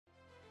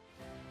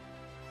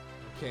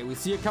Okay, we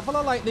see a couple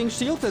of lightning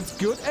shields. That's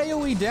good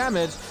AoE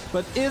damage,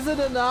 but is it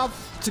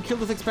enough to kill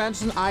this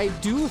expansion? I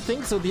do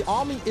think so. The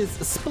army is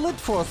split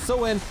for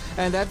Soin,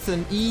 and that's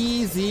an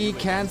easy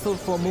cancel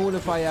for Moon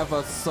if I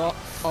ever saw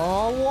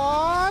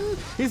one.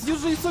 He's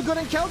usually so good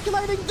in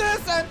calculating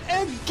this, and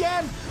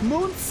again,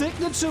 Moon's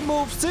signature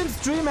move since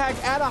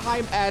DreamHack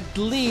Anaheim at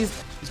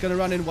least. He's gonna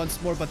run in once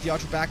more, but the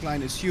Archer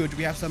backline is huge.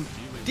 We have some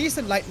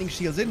decent lightning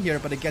shields in here,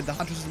 but again, the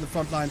Hunters in the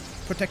front line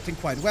protecting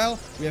quite well.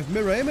 We have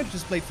Mirror Image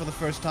displayed for the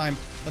first time,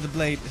 but the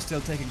Blade is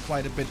still taking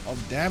quite a bit of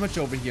damage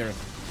over here.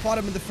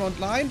 Bottom in the front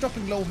line,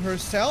 dropping low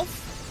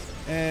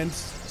herself, and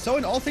so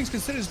in all things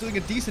considered is doing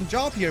a decent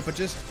job here, but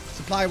just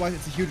supply-wise,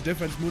 it's a huge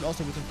difference. Moon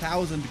also with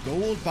 1,000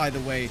 gold, by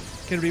the way,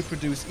 can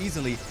reproduce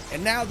easily.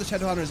 And now the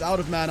Shadowhunter is out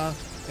of mana,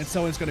 and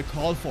Soin's gonna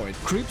call for it.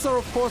 Creeps are,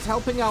 of course,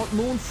 helping out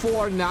Moon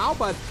for now,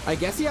 but I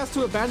guess he has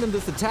to abandon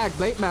this attack.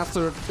 Blade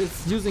Master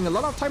is using a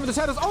lot of time in the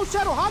shadows. Oh,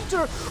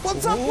 Shadowhunter!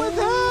 What's up with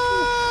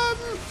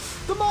him?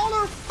 The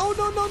Mauler! Oh,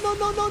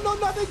 no,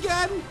 not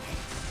again!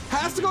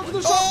 Has to go to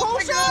the shot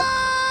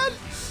potion!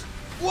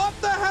 What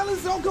the hell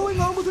is all going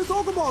on with this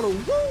Ogre model?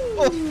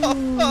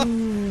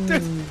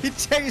 Dude, he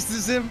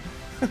chases him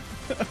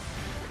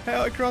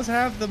across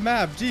half the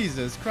map.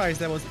 Jesus Christ,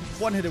 that was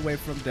one hit away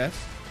from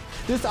death.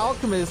 This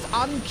Alchemist,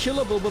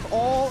 unkillable with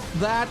all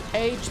that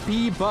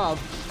HP buff.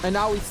 And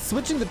now he's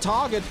switching the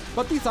target,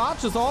 but these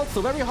archers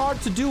also very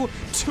hard to do.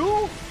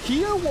 2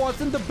 heal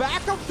wards in the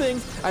back of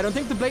things. I don't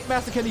think the Blade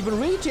Master can even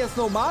reach. He has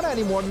no mana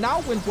anymore.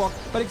 Now Windwalk,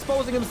 but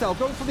exposing himself.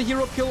 Going for the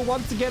hero kill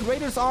once again.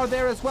 Raiders are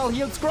there as well.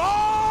 Heal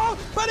scroll,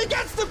 but he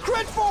gets the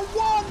crit for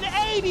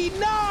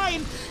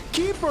 189.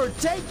 Keeper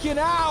taken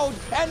out,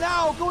 and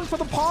now going for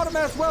the bottom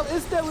as well.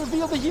 Is there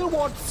reveal? The heal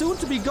ward soon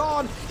to be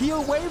gone.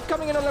 Heal wave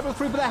coming in at level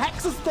 3, but the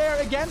Hex is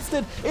there against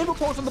it.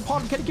 Invoke on the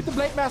bottom. Can he keep the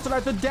Blade Master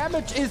alive? The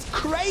damage is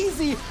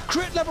crazy.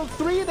 Crit level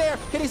 3 there.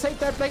 Can he save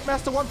that Blade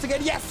Master once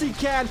again? Yes, he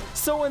can.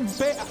 Soin's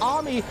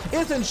army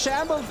is in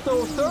shambles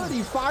though.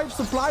 35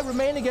 supply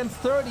remain against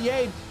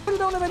 38. We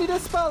don't have any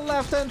dispel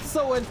left, and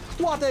Soin,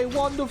 what a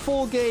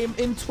wonderful game.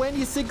 In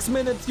 26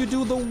 minutes, you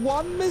do the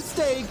one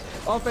mistake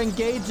of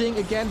engaging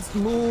against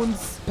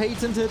Moon's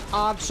patented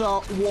Archer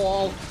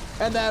wall,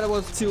 and that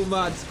was too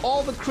much.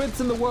 All the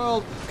crits in the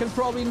world can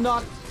probably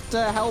not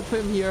help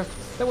him here.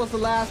 That was the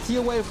last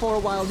heal wave for a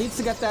while. Needs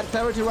to get that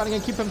clarity running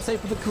and keep him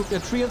safe with the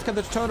Treants. Can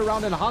just turn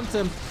around and hunt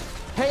him.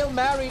 Hail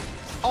Mary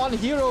on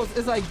heroes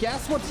is, I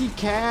guess, what he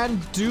can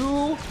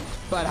do.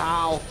 But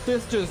how?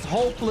 This just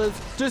hopeless.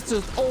 Just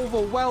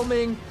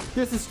overwhelming.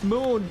 This is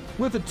Moon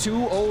with a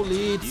 2-0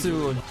 lead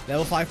soon.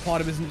 Level 5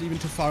 bottom isn't even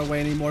too far away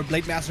anymore.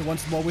 Blade Master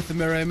once more with the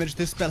Mirror Image.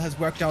 This spell has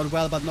worked out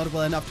well, but not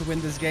well enough to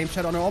win this game.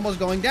 Shadowhunter almost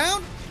going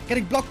down.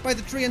 Getting blocked by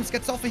the Treants.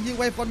 Gets off a heal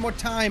wave one more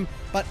time,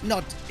 but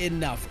not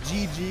enough.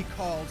 GG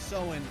called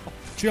Soin.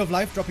 Tree of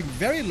Life dropping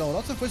very low.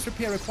 Lots of Wisp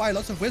repair required.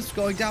 Lots of Wisps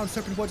going down.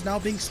 Serpent Wards now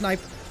being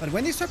sniped. But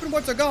when these Serpent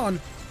Wards are gone,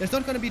 there's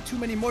not going to be too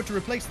many more to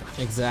replace them.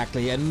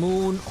 Exactly. And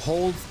Moon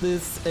holds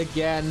this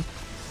again.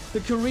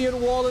 The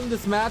Korean wall in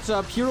this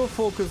matchup. Hero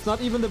focus.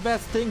 Not even the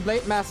best thing.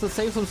 Blade Master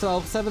saves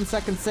himself.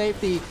 7-second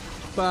safety.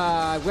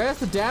 But where's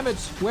the damage?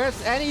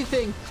 Where's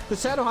anything? The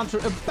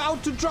Shadowhunter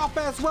about to drop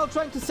as well.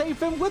 Trying to save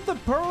him with the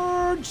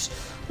Purge.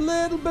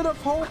 Little bit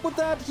of hope with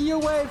that heal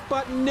wave,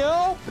 but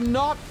nope,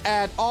 not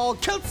at all.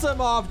 Kills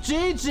him off.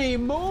 GG,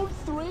 Moon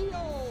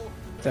 3-0.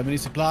 70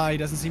 supply,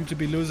 doesn't seem to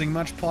be losing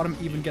much. Bottom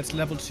even gets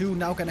level 2.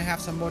 Now gonna have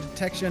some more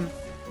detection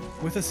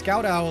with a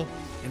Scout Owl.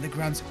 And the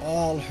Grunts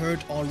all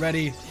hurt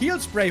already. Heal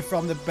spray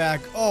from the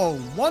back.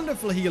 Oh,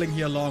 wonderful healing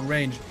here long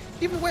range.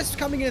 Even West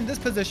coming in this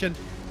position.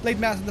 Blade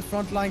Master in the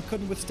front line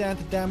couldn't withstand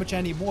the damage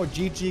anymore.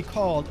 GG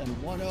called, and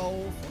 1-0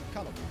 for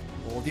Color.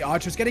 Oh, the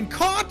Archer's getting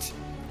caught!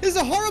 This is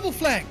a horrible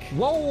flank.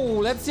 Whoa,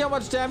 let's see how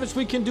much damage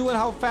we can do and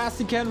how fast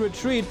he can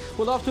retreat.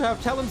 We'll love to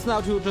have talents now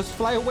to just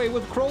fly away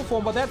with Crow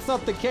form, but that's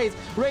not the case.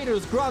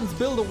 Raiders, Grunts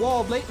build a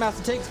wall. Blade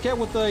Master takes care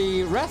with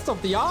the rest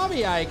of the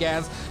army, I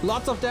guess.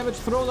 Lots of damage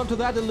thrown onto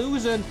that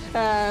illusion,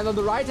 and on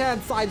the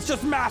right-hand side, it's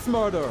just mass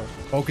murder.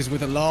 Focus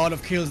with a lot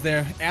of kills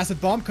there. Acid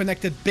Bomb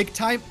connected big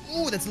time.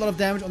 Ooh, that's a lot of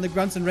damage on the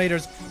Grunts and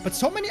Raiders, but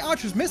so many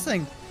Archers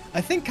missing.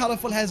 I think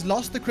Colorful has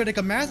lost the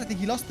critical mass. I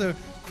think he lost the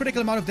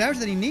critical amount of damage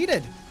that he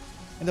needed.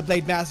 And the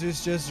Blade Master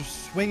is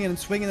just swinging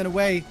it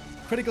away.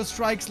 Critical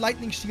strikes,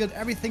 lightning shield,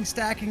 everything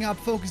stacking up.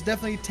 Focus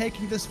definitely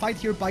taking this fight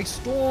here by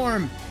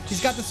storm.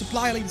 He's got the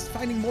supply, he's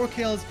finding more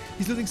kills.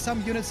 He's losing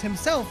some units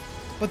himself.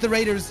 But the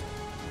Raiders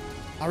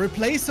are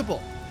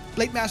replaceable.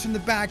 Blade Master in the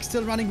back,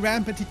 still running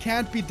rampant. He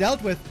can't be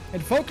dealt with.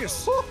 And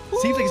Focus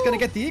seems like he's going to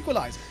get the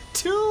equalizer.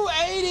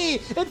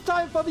 280! It's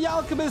time for the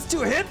Alchemist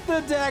to hit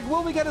the deck.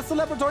 Will we get a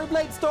celebratory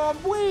Blade Storm?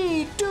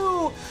 We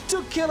do!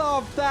 To kill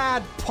off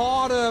that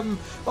bottom.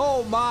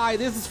 Oh my,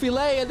 this is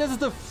Filet, and this is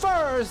the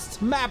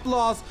first map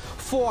loss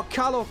for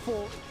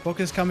Colorful.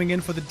 Focus coming in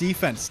for the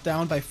defense,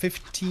 down by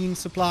 15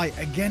 supply.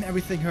 Again,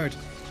 everything hurt.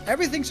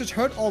 Everything's just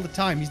hurt all the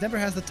time. He never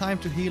has the time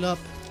to heal up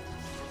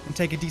and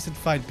take a decent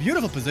fight.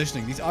 Beautiful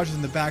positioning. These Archers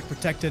in the back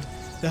protected.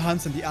 The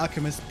Hunts and the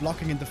Alchemist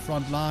blocking in the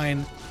front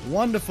line.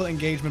 Wonderful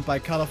engagement by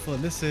Colorful,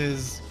 and this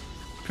is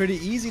Pretty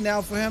easy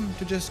now for him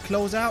to just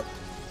close out.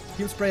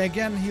 Heal spray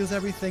again, heals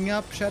everything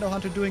up.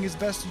 Shadowhunter doing his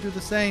best to do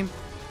the same.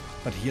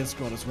 But heal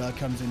scroll as well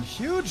comes in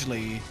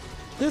hugely.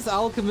 This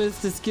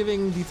alchemist is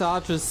giving these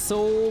archers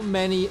so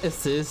many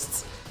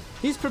assists.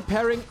 He's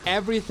preparing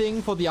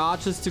everything for the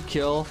archers to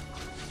kill.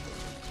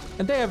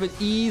 And they have an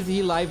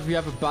easy life if you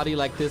have a buddy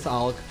like this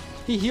alch.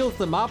 He heals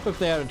them up if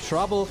they're in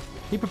trouble.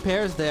 He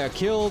prepares their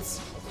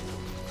kills.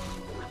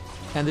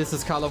 And this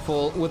is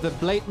colorful with a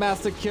Blade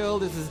Master kill.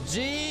 This is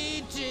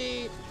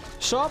GG.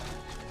 Shop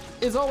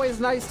is always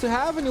nice to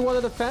have when you want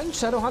to defend.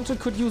 Shadowhunter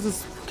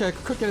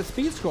could get a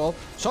speed scroll.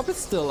 Shop is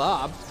still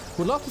up.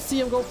 Would love to see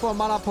him go for a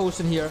mana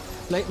potion here.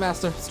 Blade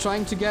Master is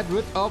trying to get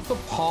rid of the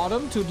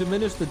bottom to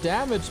diminish the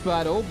damage,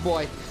 but oh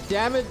boy,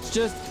 damage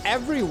just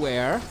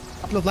everywhere.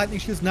 Couple of lightning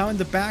shields now in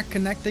the back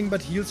connecting,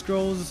 but heal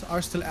scrolls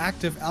are still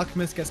active.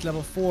 Alchemist gets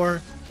level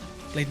 4.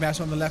 Blade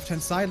Master on the left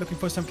hand side looking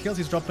for some kills.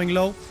 He's dropping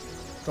low,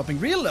 dropping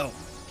real low.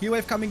 Heal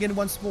wave coming in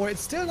once more.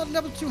 It's still not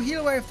level 2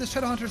 heal wave. The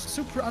Shadowhunter is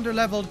super under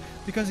leveled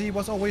because he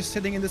was always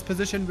sitting in this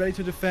position ready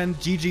to defend.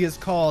 GG is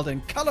called,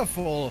 and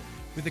colorful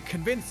with a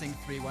convincing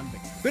 3-1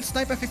 victory. Good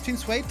sniper 15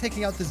 Sway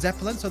taking out the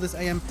Zeppelin, so this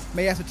AM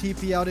may have to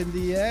TP out in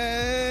the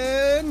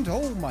end.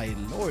 Oh my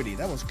lordy,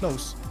 that was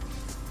close.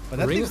 But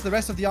that leaves the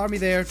rest of the army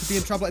there to be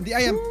in trouble. And the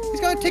AM,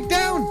 he's gonna take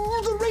down!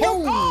 The ring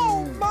of,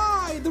 oh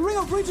my! The Ring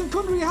of Region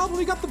couldn't really help when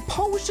we got the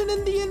potion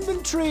in the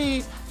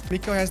inventory.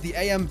 Miko has the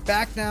AM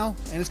back now,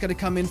 and it's gonna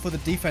come in for the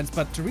defense.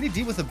 But to really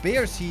deal with the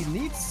bears, he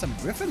needs some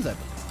griffins, I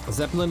believe.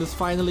 Zeppelin is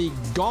finally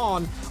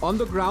gone on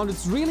the ground.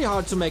 It's really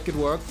hard to make it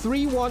work.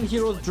 3-1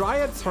 heroes.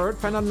 Dryads hurt.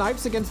 Fenner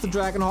knives against the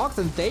Dragonhawks,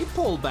 and they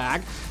pull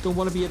back. Don't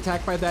want to be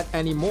attacked by that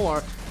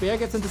anymore. Bear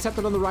gets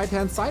intercepted on the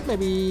right-hand side.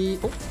 Maybe...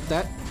 Oh,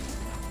 that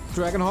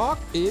Dragonhawk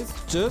is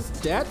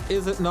just dead,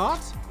 is it not?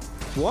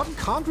 One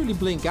can't really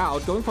blink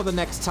out. Going for the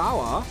next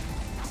tower.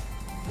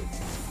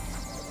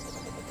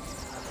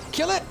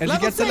 Kill it! And he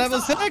gets to level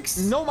 6!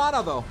 No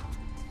mana, though.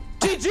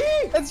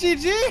 GG! That's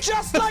GG!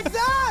 Just like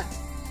that!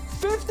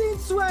 15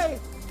 Sway,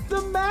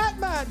 the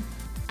Madman.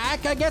 I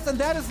guess, and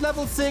that is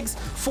level 6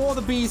 for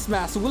the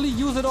Beastmaster. Will he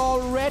use it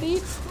already?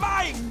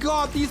 My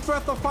god, these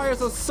Breath of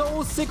Fires are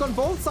so sick on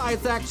both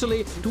sides,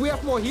 actually. Do we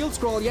have more heal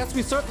scroll? Yes,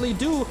 we certainly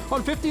do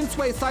on 15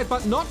 Sway's side,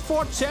 but not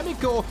for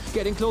Chemico.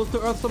 Getting close to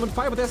Earthstorm and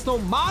Fire, but there's no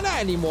mana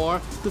anymore.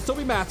 The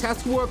Sobi Mask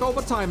has to work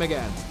overtime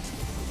again.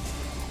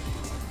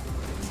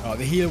 Oh,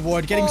 the heal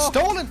ward getting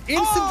stolen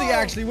instantly,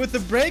 actually, with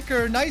the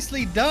breaker.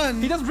 Nicely done.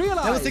 He doesn't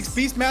realize. Level 6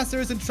 Beastmaster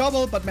is in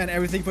trouble, but man,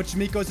 everything for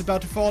Chimico is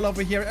about to fall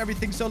over here.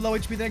 Everything so low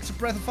HP, the extra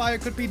Breath of Fire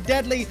could be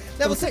deadly.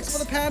 Level 6 for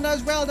the Panda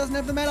as well. Doesn't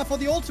have the mana for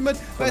the ultimate,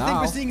 but I think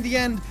we're seeing the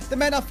end. The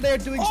Mana Flare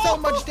doing so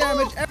much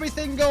damage.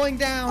 Everything going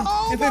down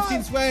in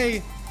 15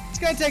 Sway. It's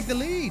gonna take the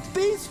lead.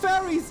 These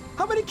fairies,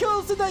 how many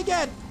kills did they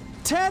get?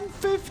 10,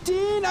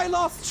 15? I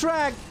lost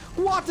track.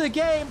 What a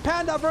game!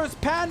 Panda versus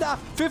Panda.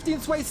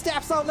 15 Sway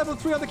steps out level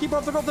 3 on the Keeper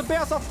of the Grove. The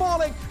bears are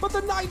falling, but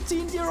the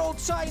 19-year-old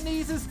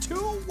Chinese is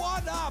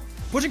 2-1 up.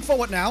 Pushing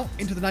forward now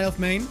into the Night Elf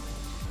main.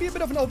 Be a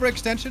bit of an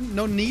overextension.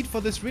 No need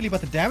for this really,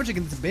 but the damage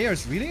against the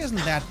bears really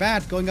isn't that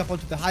bad. Going up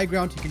onto the high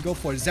ground, you can go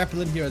for a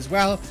Zeppelin here as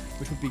well,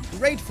 which would be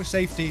great for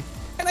safety.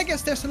 And I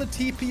guess there's still a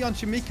TP on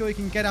Chimico. He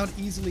can get out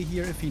easily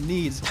here if he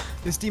needs.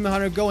 This Demon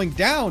Hunter going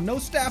down. No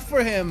staff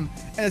for him.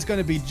 And it's going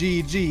to be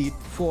GG.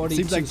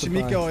 Seems like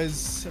Chimico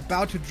is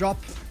about to drop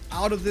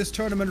out of this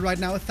tournament right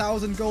now.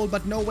 1,000 gold,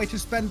 but no way to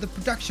spend. The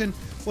production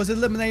was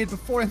eliminated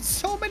before. And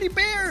so many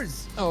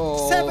bears.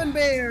 7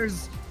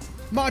 bears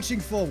marching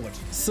forward.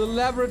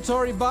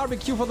 Celebratory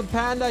barbecue for the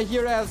Panda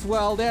here as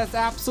well. There's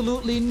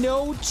absolutely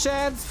no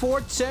chance for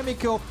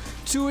Chimico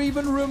to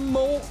even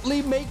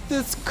remotely make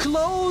this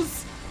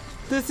close.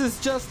 This is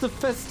just a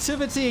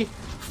festivity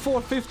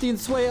for 15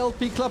 Sway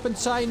LP Club and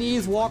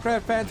Chinese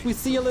Warcraft fans. We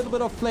see a little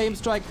bit of Flame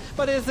Strike,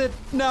 but is it?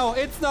 No,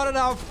 it's not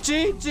enough.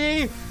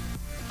 GG!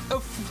 A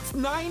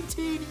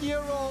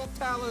 19-year-old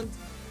talent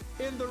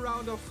in the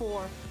round of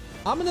 4.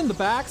 Amin in the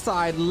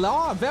backside,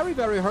 Law, very,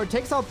 very hurt,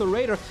 takes out the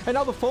Raider, and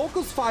now the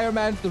Focus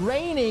Fireman,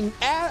 raining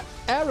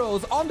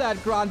arrows on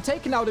that grunt,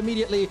 taken out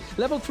immediately.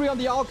 Level 3 on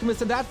the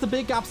Alchemist, and that's the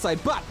big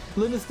upside. But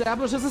Lin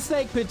establishes a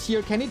Snake Pit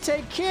here. Can he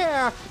take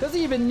care? Does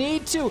he even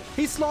need to?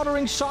 He's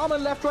slaughtering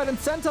Shaman left, right, and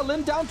center.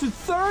 Lin down to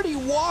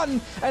 31,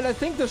 and I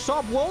think the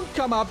shop won't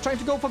come up. Trying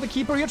to go for the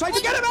Keeper here, trying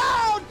to get him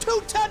out!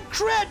 210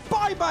 crit!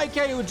 Bye-bye,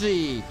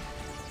 KUG!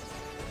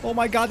 Oh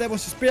my god, that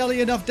was just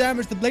barely enough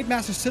damage. The Blade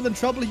Master's still in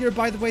trouble here,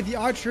 by the way. The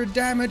Archer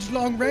damage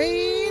long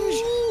range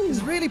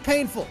is really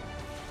painful.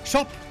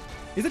 Shop,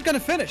 is it going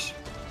to finish?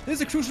 This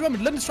is a crucial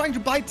moment. Lin is trying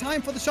to buy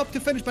time for the shop to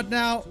finish, but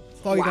now,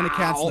 you're going to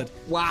cancel it.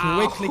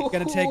 Quickly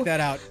going to take that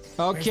out.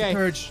 Okay.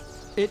 Purge.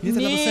 It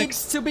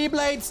needs to be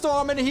Blade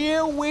Storm, and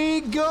here we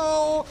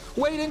go.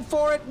 Waiting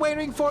for it,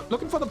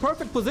 looking for the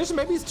perfect position.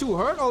 Maybe he's too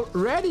hurt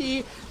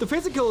already. The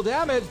physical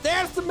damage,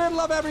 there's the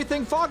middle of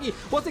everything. Foggy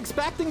was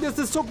expecting this.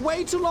 This took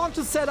way too long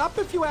to set up,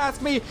 if you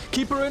ask me.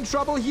 Keeper in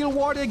trouble, heal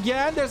ward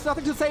again. There's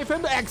nothing to save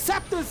him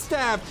except this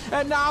stab.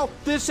 And now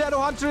this Shadow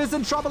Hunter is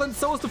in trouble, and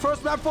so is the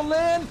first map for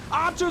Lin.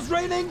 Archer's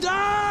raining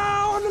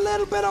down. A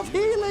little bit of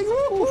healing.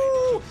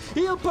 Woo-hoo.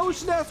 He heal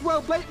potion as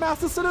well. Blade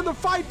Master still in the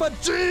fight, but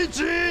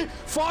GG!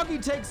 Foggy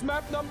takes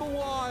map number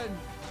 1.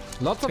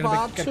 Lots of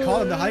archers. Get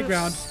caught on the high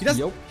ground. He doesn't,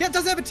 Nope. yeah,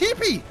 doesn't have a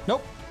TP.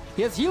 Nope.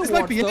 He has heal This might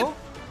wards be it. though.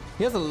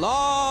 He has a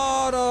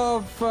lot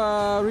of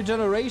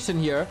regeneration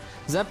here.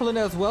 Zeppelin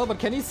as well, but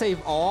can he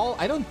save all?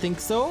 I don't think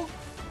so.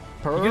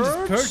 Purge? You can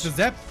just purge the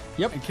Zep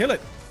and kill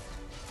it.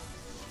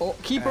 Oh,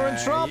 keep her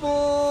in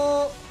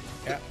trouble.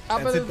 Yeah,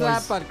 Up that's into it, that,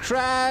 boys. but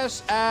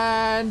crash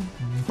and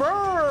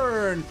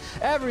burn.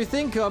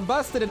 Everything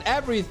combusted and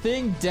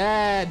everything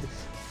dead.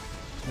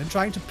 And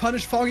trying to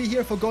punish Foggy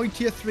here for going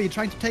tier 3,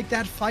 trying to take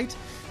that fight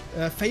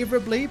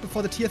favorably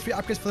before the tier 3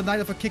 upgrades for the Night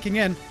Elf are kicking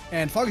in.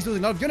 And Foggy's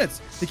losing a lot of units.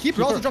 The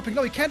Keeper also dropping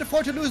low. He can't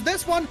afford to lose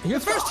this one. The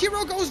first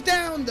hero goes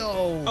down,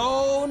 though.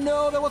 Oh,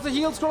 no. There was a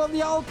heal scroll on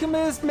the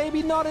Alchemist.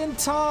 Maybe not in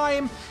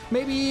time.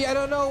 Maybe, I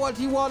don't know what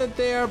he wanted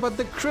there. But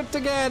the crit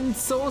again,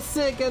 so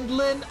sick. And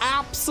Lin,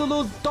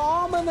 absolute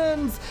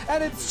dominance.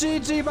 And it's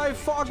GG by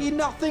Foggy.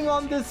 Nothing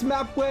on this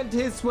map went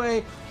his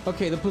way.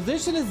 Okay, the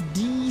position is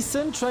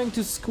decent, trying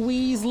to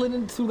squeeze Lin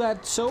into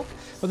that choke.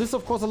 But this is,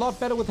 of course, a lot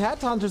better with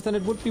Headhunters than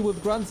it would be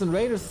with Grunts and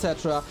Raiders,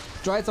 etc.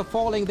 Drides are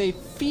falling. They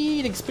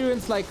feed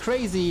experience like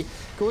crazy.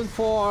 Going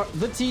for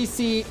the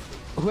TC,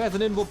 who has an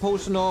Invo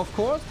Potion, of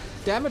course.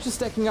 Damage is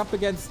stacking up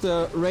against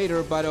the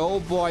Raider, but oh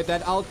boy,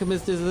 that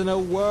Alchemist is in a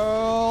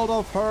world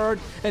of hurt.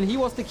 And he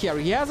was the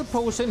carry. He has a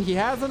potion, he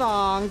has an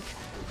Ankh.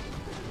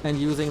 And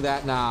using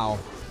that now.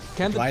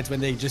 Right, when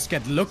they just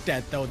get looked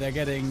at, though, they're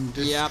getting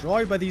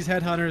destroyed by these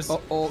Headhunters.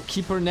 Uh-oh,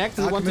 Keeper next.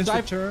 He wants to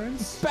dive.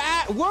 Returns.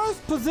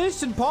 Worst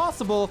position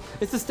possible.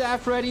 Is the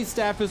staff ready?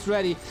 Staff is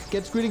ready.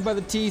 Gets greeting by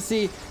the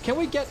TC. Can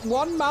we get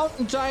one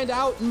Mountain Giant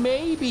out,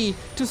 maybe,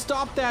 to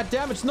stop that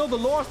damage? No, the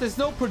Lord, there's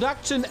no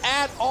production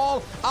at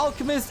all.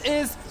 Alchemist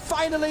is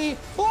finally,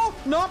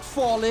 not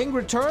falling.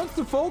 Returns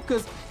to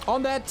focus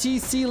on that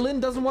TC. Lin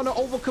doesn't want to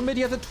overcommit.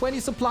 He has a 20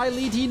 supply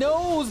lead. He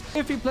knows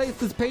if he plays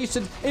this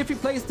patient, if he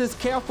plays this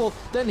careful,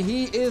 then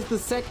he is the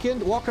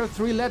second Warcraft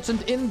 3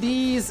 legend in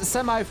these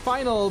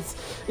semi-finals.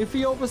 If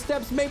he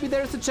oversteps, maybe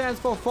there's a chance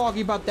for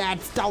Foggy, but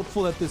that's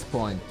doubtful at this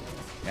point.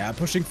 Yeah,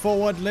 pushing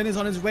forward. Lin is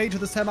on his way to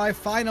the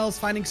semi-finals,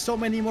 finding so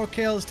many more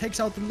kills, takes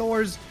out the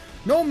Lores.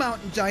 No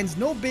Mountain Giants,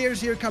 no Bears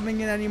here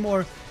coming in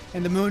anymore.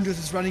 And the Moon Juice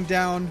is running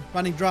down,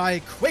 running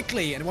dry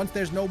quickly. And once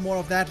there's no more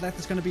of that left,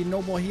 there's going to be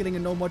no more healing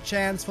and no more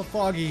chance for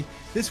Foggy.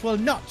 This will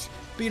not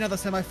be another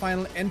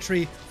semi-final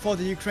entry for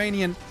the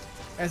Ukrainian,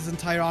 as his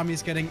entire army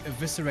is getting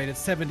eviscerated.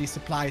 70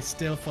 supplies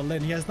still for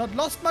Lin. He has not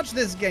lost much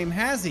this game,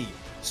 has he?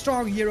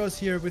 Strong heroes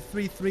here with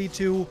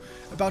 3-3-2,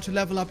 about to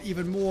level up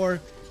even more.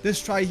 This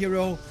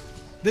Tri-Hero,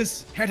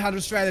 this Headhunter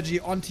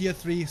strategy on tier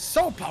 3,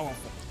 so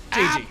powerful.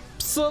 GG.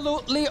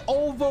 Absolutely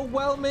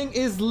overwhelming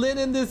is Lin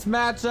in this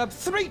matchup.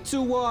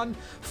 3-2-1.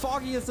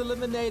 Foggy is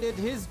eliminated.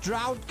 His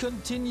drought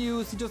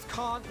continues. He just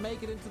can't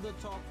make it into the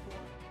top 4.